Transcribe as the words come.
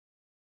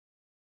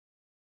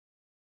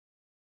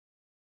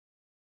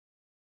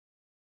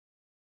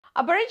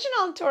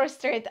Aboriginal and Torres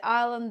Strait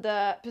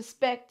Islander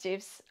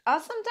perspectives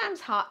are sometimes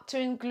hard to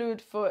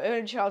include for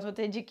early childhood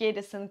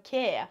educators and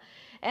care,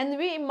 and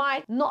we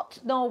might not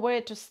know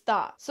where to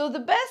start. So the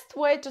best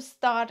way to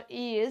start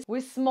is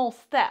with small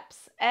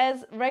steps,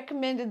 as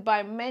recommended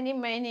by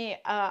many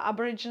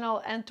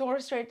Aboriginal and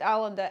Torres Strait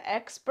Islander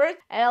experts,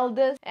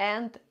 elders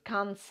and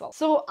council.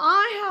 So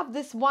I have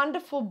this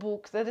wonderful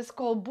book that is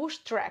called Bush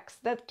Tracks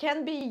that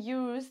can be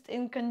used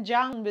in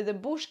conjunction with a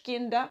bush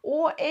kinder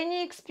or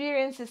any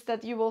experiences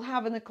that you will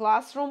have in a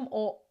classroom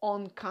or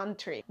on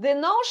country. The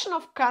notion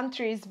of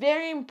country is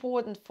very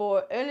important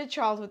for early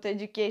childhood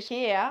education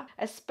here,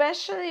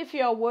 especially if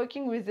you are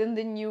working within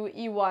the new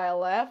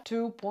EYLF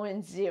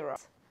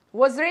 2.0.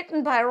 Was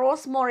written by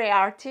Ross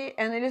Moriarty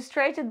and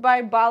illustrated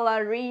by Bala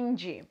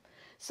Rinji.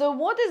 So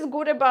what is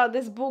good about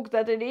this book?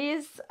 That it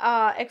is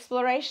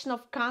exploration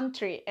of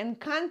country, and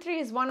country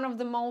is one of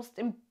the most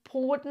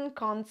important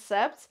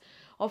concepts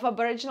of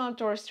Aboriginal and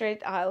Torres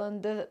Strait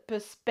Islander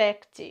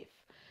perspective.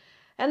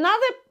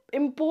 Another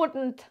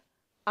important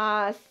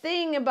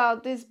thing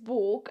about this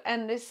book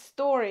and this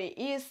story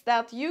is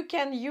that you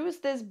can use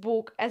this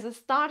book as a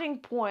starting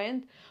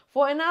point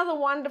for another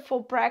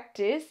wonderful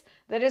practice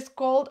that is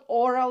called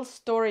oral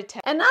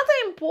storytelling. Another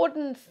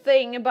important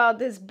thing about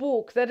this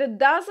book that it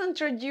does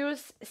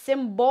introduce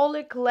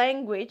symbolic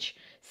language,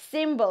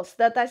 symbols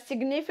that are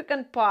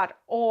significant part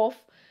of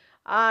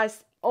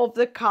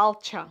the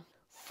culture.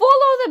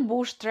 Follow the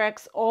bush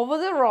tracks over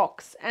the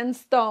rocks and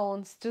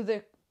stones to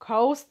the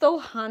coastal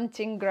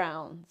hunting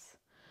grounds.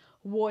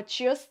 Watch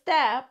your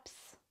steps.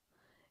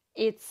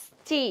 It's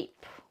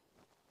steep.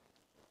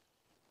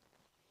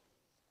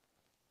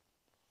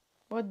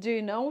 What do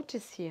you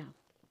notice here?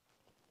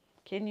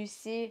 Can you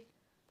see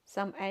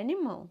some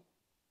animal?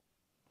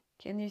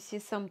 Can you see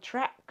some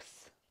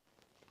tracks?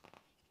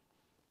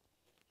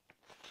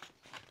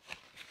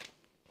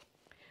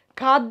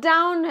 Cut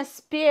down a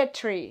spear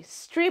tree,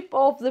 strip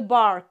off the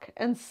bark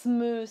and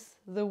smooth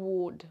the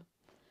wood.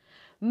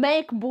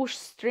 Make bush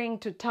string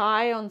to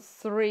tie on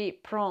 3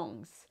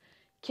 prongs.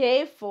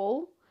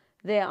 Careful,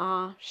 they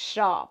are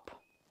sharp.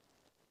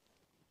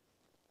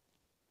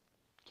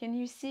 Can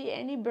you see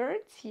any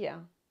birds here?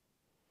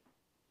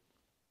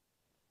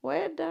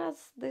 Where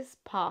does this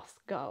path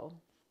go?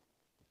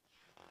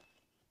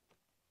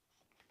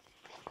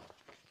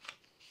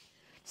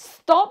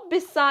 Stop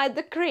beside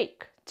the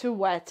creek to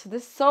wet the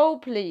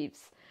soap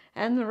leaves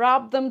and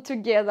rub them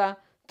together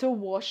to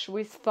wash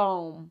with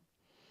foam.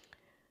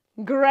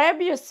 Grab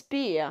your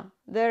spear,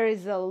 there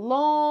is a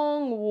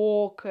long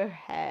walk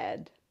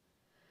ahead.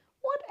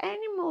 What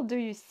animal do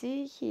you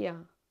see here?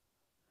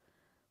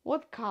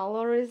 What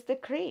color is the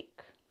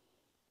creek?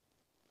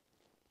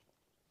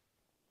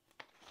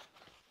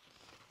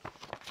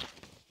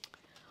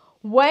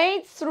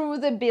 Wade through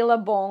the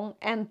billabong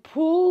and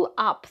pull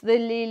up the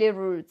lily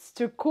roots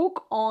to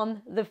cook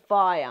on the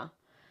fire.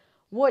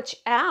 Watch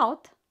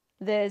out,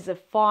 there's a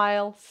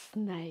file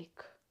snake.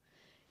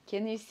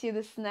 Can you see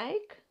the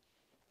snake?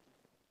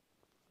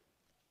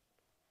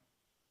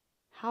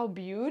 How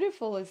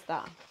beautiful is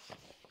that?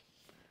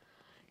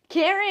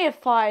 Carry a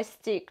fire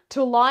stick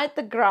to light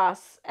the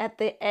grass at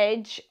the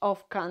edge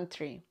of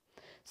country,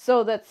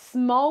 so that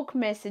smoke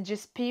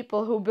messages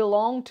people who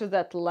belong to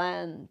that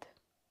land.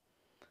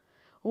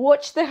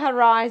 Watch the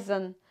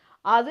horizon.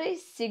 Are they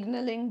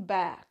signaling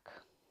back?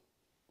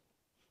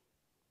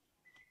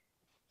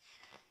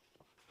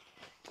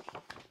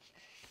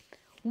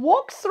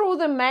 Walk through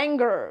the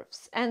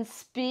mangroves and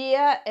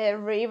spear a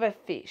river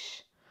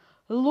fish.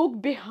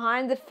 Look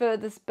behind the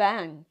furthest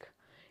bank.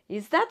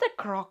 Is that a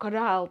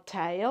crocodile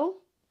tail?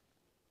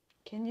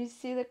 Can you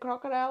see the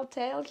crocodile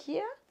tail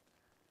here?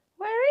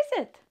 Where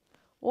is it?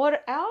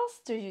 What else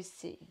do you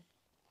see?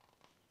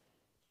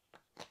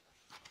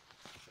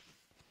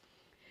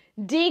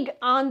 Dig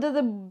under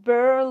the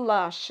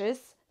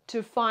burlashes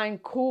to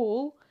find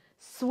cool,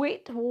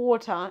 sweet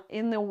water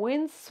in the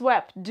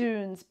wind-swept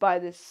dunes by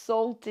the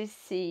salty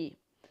sea.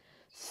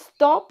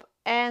 Stop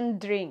and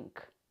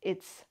drink.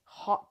 It's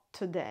hot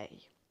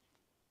today.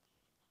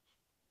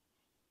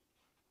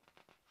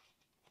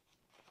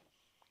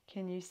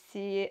 Can you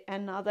see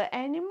another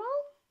animal?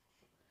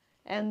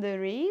 And the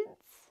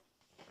reeds?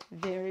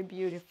 Very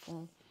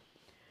beautiful.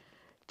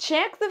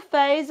 Check the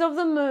phase of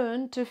the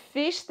moon to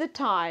fish the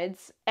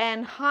tides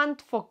and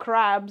hunt for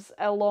crabs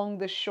along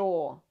the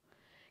shore.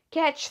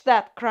 Catch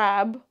that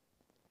crab.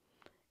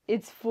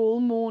 It's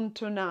full moon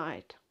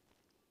tonight.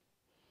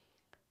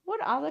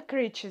 What other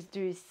creatures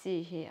do you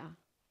see here?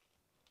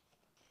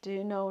 Do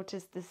you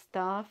notice the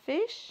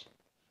starfish?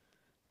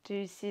 Do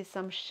you see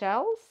some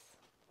shells?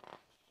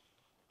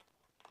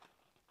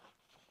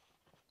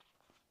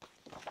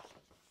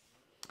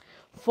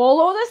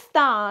 Follow the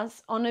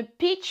stars on a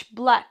pitch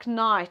black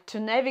night to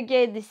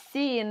navigate the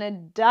sea in a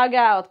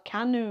dugout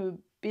canoe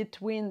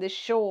between the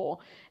shore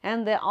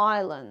and the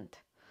island.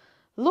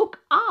 Look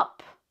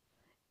up.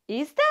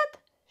 Is that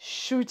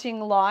shooting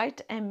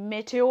light a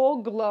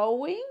meteor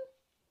glowing?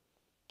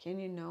 Can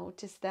you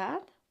notice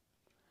that?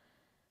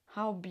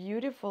 How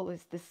beautiful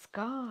is the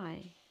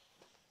sky?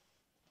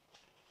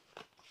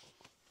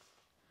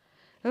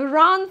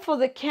 Run for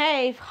the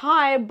cave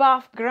high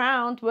above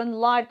ground when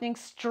lightning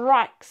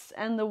strikes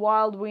and the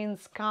wild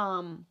winds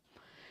come.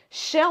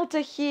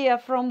 Shelter here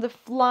from the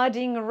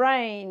flooding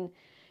rain.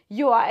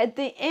 You are at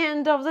the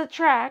end of the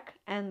track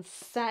and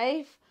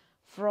safe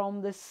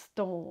from the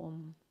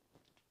storm.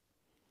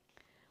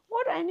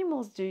 What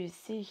animals do you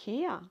see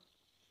here?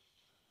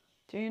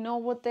 Do you know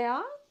what they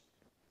are?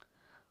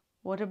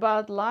 What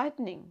about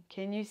lightning?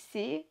 Can you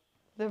see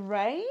the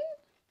rain?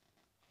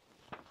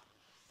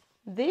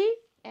 The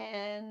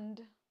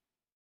end.